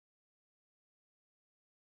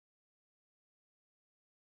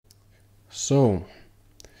So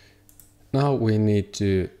now we need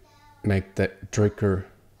to make the trigger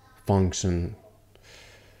function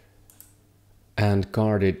and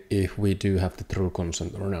guard it if we do have the true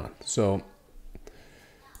consent or not. So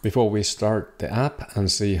before we start the app and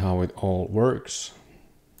see how it all works,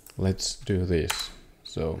 let's do this.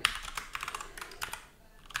 So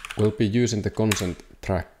we'll be using the consent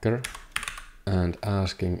tracker and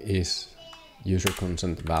asking is user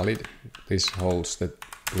consent valid. This holds the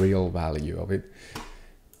real value of it.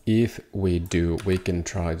 If we do, we can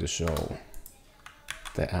try to show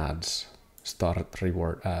the ads, start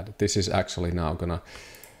reward ad. This is actually now gonna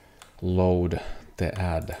load the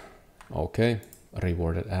ad. Okay,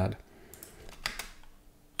 rewarded ad.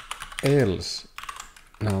 Else,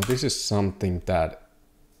 now this is something that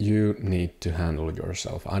you need to handle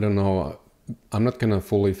yourself. I don't know, I'm not gonna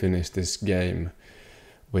fully finish this game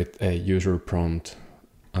with a user prompt.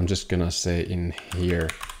 I'm just gonna say in here,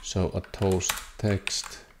 so a toast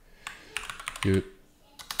text, you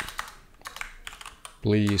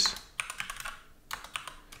please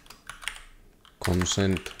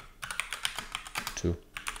consent to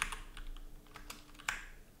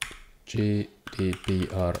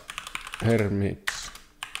GDPR permits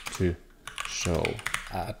to show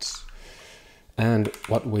ads. And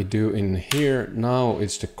what we do in here now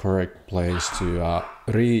is the correct place to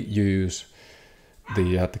reuse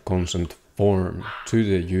the consent form to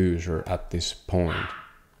the user at this point,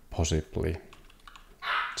 possibly,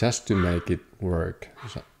 just to make it work.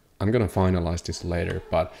 So I'm gonna finalize this later,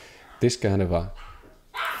 but this kind of a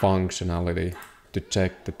functionality to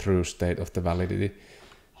check the true state of the validity,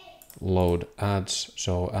 load ads,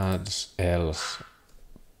 show ads, else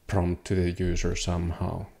prompt to the user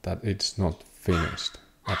somehow that it's not finished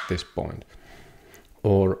at this point,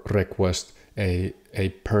 or request a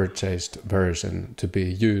purchased version to be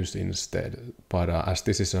used instead. But as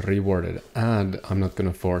this is a rewarded ad, I'm not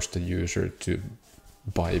going to force the user to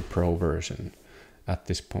buy pro version at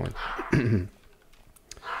this point.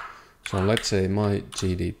 So let's say my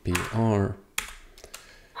GDPR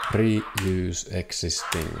reuse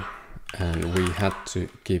existing, and we had to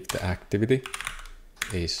give the activity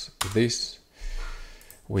is this.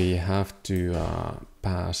 We have to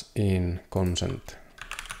pass in consent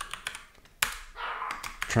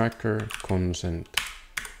tracker, consent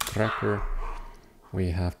tracker.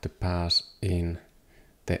 We have to pass in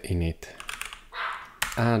the init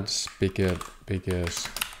ads because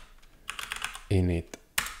init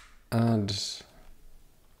ads.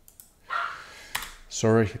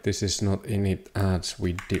 Sorry, this is not init ads.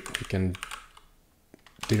 We can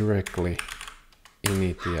directly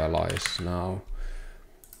initialize now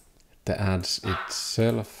the ads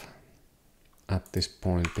itself at this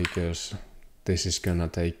point, because this is gonna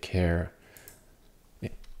take care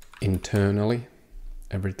internally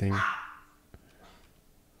everything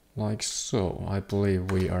like so. I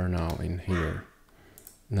believe we are now in here.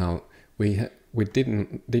 Now we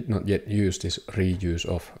did not yet use this reuse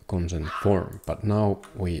of consent form, but now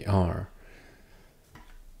we are,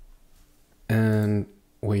 and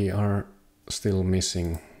we are still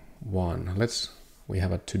missing one. We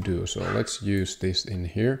have a to do, so let's use this in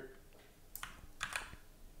here.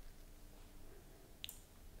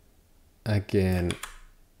 Again,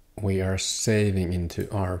 we are saving into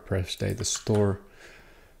our Pref data store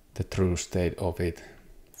the true state of it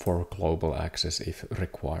for global access if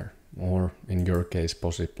required, or in your case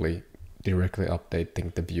possibly directly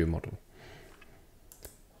updating the view model.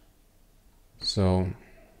 So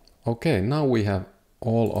okay, now we have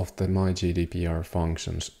all of the my GDPR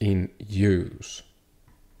functions in use.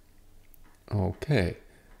 Okay,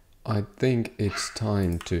 I think it's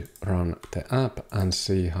time to run the app and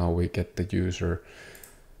see how we get the user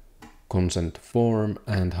consent form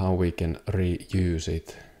and how we can reuse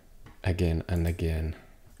it again and again,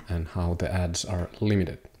 and how the ads are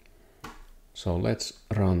limited. So let's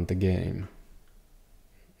run the game.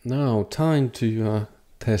 Now time to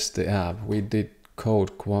test the app. We did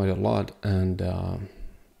code quite a lot, and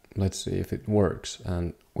let's see if it works.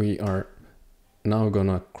 And we are now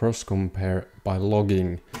gonna cross compare by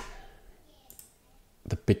logging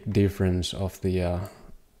the big difference of the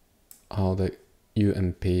how the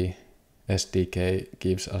UMP SDK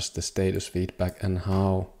gives us the status feedback, and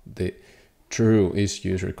how the true is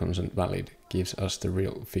user consent valid gives us the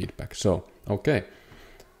real feedback. So okay,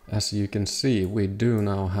 as you can see, we do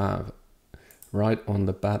now have right on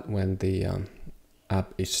the bat when the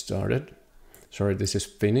app is started. Sorry, this is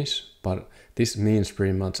Finnish, but this means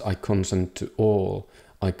pretty much I consent to all,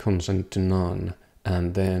 I consent to none,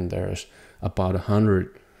 and then there's about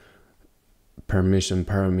 100 permission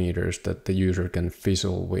parameters that the user can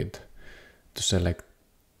fizzle with to select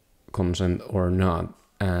consent or not,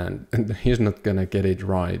 and he's not gonna get it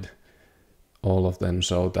right, all of them,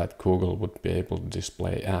 so that Google would be able to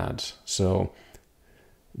display ads. So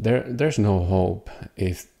there's no hope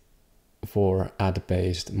if for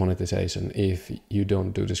ad-based monetization if you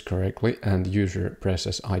don't do this correctly and user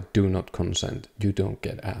presses I do not consent, you don't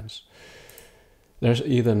get ads. There's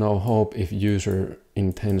either no hope if user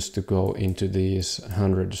intends to go into these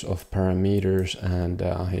hundreds of parameters and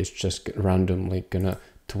he's just randomly gonna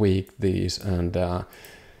tweak these and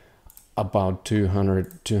about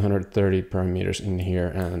 230 parameters in here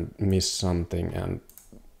and miss something, and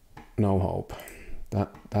no hope.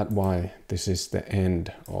 That why this is the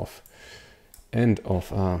end of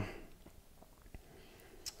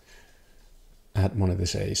ad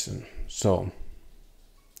monetization. So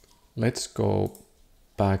let's go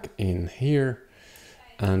back in here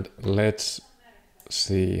and let's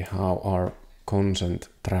see how our consent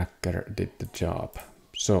tracker did the job.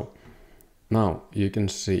 So now you can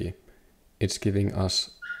see it's giving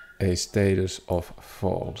us a status of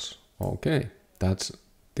false. Okay,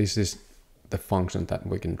 this is the function that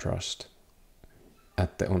we can trust.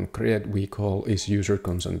 At the onCreate we call is user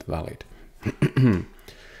consent valid.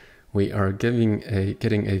 We are getting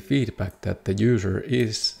a feedback that the user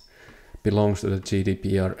belongs to the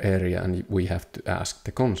GDPR area and we have to ask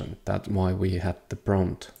the consent. That's why we had the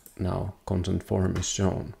prompt now, consent form is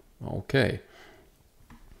shown. Okay.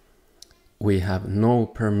 We have no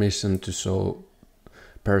permission to show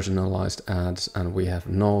personalized ads and we have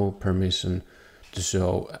no permission to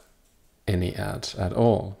show any ads at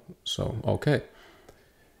all. So, okay.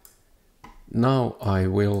 Now I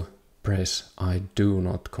will press I do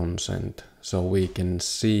not consent, so we can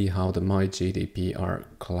see how the my GDPR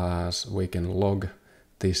class, we can log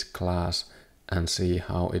this class and see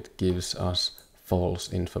how it gives us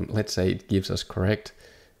false information. Let's say it gives us correct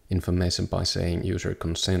information by saying user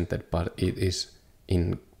consented, but it is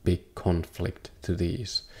in big conflict to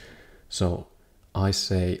these. So I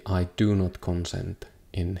say I do not consent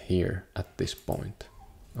in here at this point.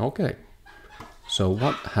 Okay, so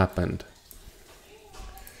what happened?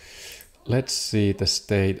 Let's see the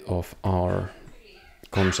state of our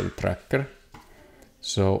consent tracker.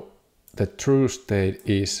 So the true state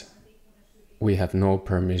is we have no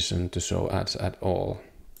permission to show ads at all.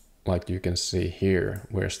 Like you can see here,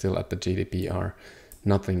 we're still at the GDPR,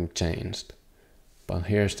 nothing changed. But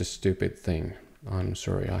here's the stupid thing. I'm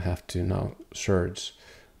sorry, I have to now search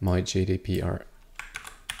my GDPR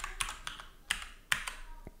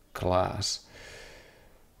class.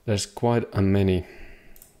 There's quite a many.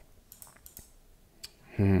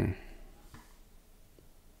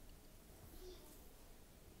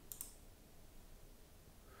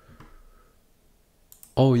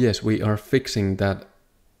 Oh yes, we are fixing that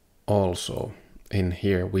also. In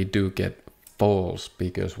here we do get false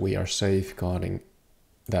because we are safeguarding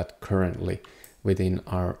that currently within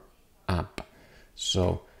our app.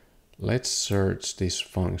 So let's search this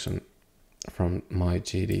function from my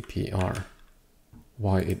GDPR,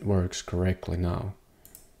 why it works correctly now.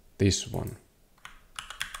 This one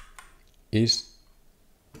is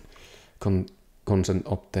consent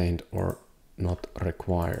obtained or not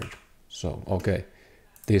required. So okay,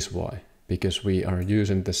 this why, because we are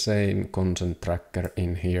using the same consent tracker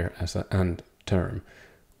in here as an and term.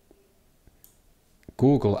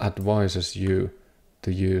 Google advises you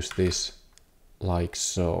to use this like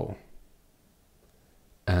so,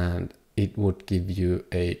 and it would give you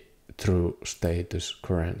a true status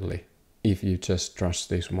currently if you just trust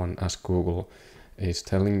this one, as Google is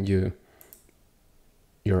telling you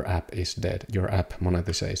your app is dead, your app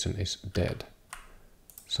monetization is dead.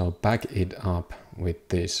 So back it up with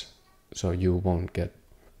this so you won't get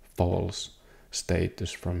false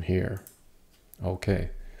status from here.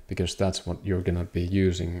 Okay, because that's what you're gonna be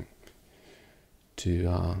using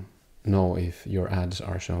to know if your ads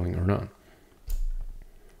are showing or not.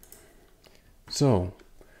 So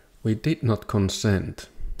we did not consent,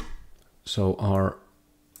 so our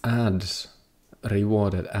ads,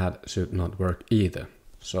 rewarded ad, should not work either.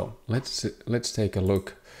 So let's take a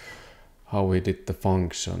look how we did the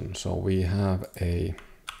function. So we have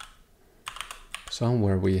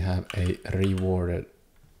somewhere we have a rewarded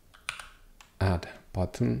ad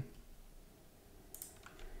button.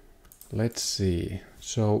 Let's see,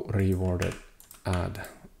 show rewarded ad.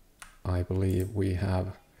 I believe we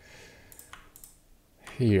have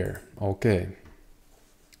here. Okay.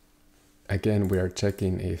 Again, we are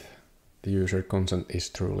checking if the user consent is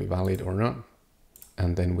truly valid or not.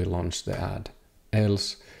 And then we launch the ad.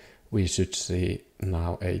 Else, we should see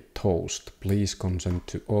now a toast. Please consent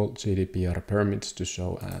to all GDPR permits to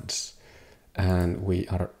show ads. And we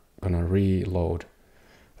are gonna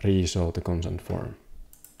re-show the consent form.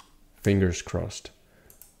 Fingers crossed.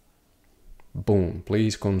 Boom,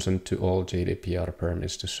 please consent to all GDPR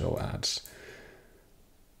permits to show ads.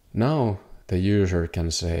 Now the user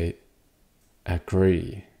can say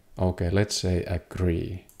agree. Okay, let's say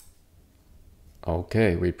agree.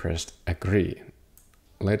 Okay, we pressed agree.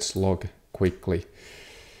 Let's log quickly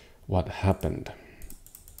what happened.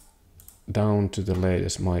 Down to the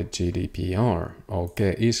latest my GDPR.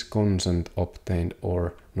 Okay, is consent obtained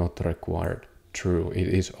or not required? True, it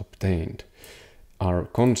is obtained. Our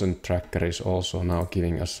consent tracker is also now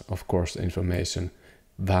giving us, of course, the information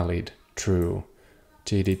valid, true,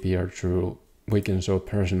 GDPR true. We can show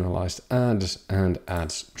personalized ads and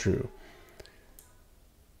ads true.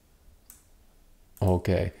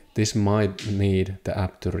 Okay, this might need the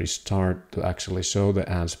app to restart to actually show the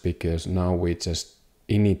ads because now we just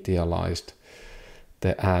initialized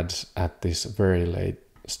the ads at this very late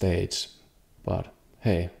stage. But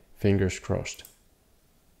hey, fingers crossed.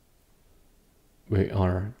 We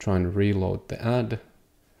are trying to reload the ad.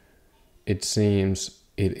 It seems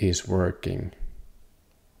it is working.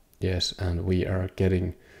 Yes, and we are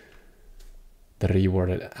getting the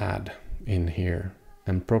rewarded ad in here.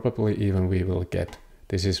 And probably even we will get,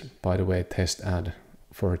 this is by the way test ad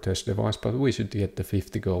for a test device, but we should get the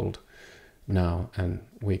 50 gold now and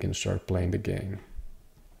we can start playing the game.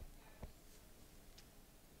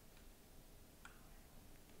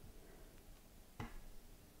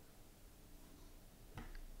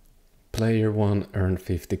 Player 1 earned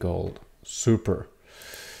 50 gold. Super.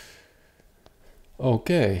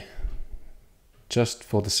 Okay, just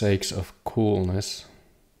for the sakes of coolness,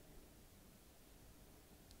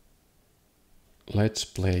 let's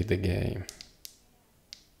play the game.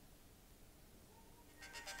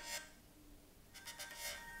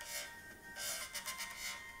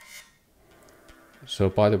 So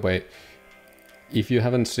by the way, if you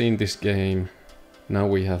haven't seen this game, now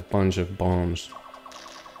we have a bunch of bombs.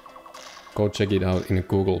 Go check it out in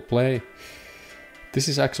Google Play. This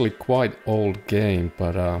is actually quite old game,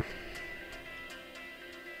 but I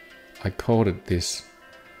coded this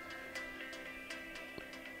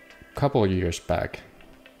a couple of years back.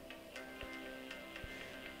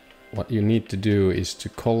 What you need to do is to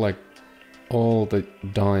collect all the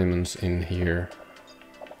diamonds in here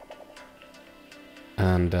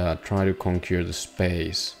and try to conquer the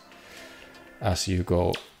space. As you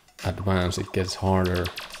go advance, it gets harder.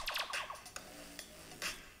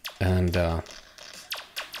 And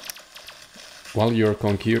while you're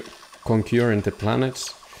conquering the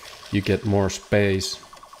planets, you get more space,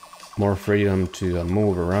 more freedom to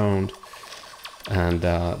move around, and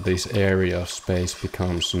this area of space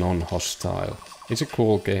becomes non-hostile. It's a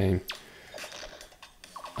cool game.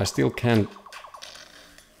 I still can't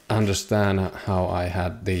understand how I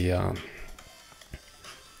had the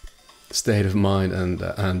state of mind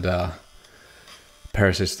and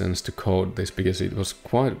persistence to code this, because it was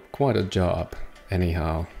quite a job.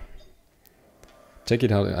 Anyhow, check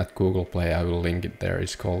it out at Google Play. I will link it there.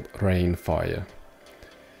 It's called Rainfire.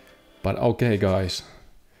 But okay, guys,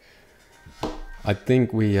 I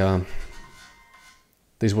think we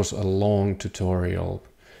this was a long tutorial,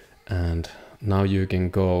 and now you can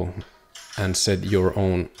go and set your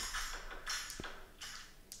own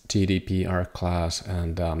GDPR class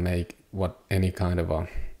and make any kind of a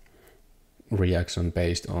reaction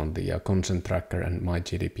based on the consent tracker and my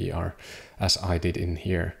GDPR, as I did in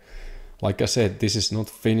here. Like I said, this is not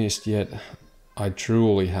finished yet. I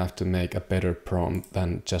truly have to make a better prompt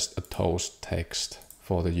than just a toast text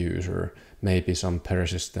for the user. Maybe some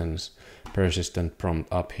persistent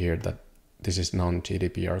prompt up here that this is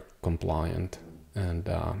non-GDPR compliant, and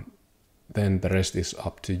then the rest is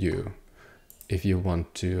up to you if you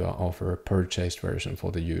want to offer a purchased version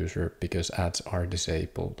for the user, because ads are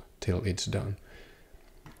disabled till it's done.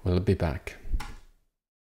 We'll be back.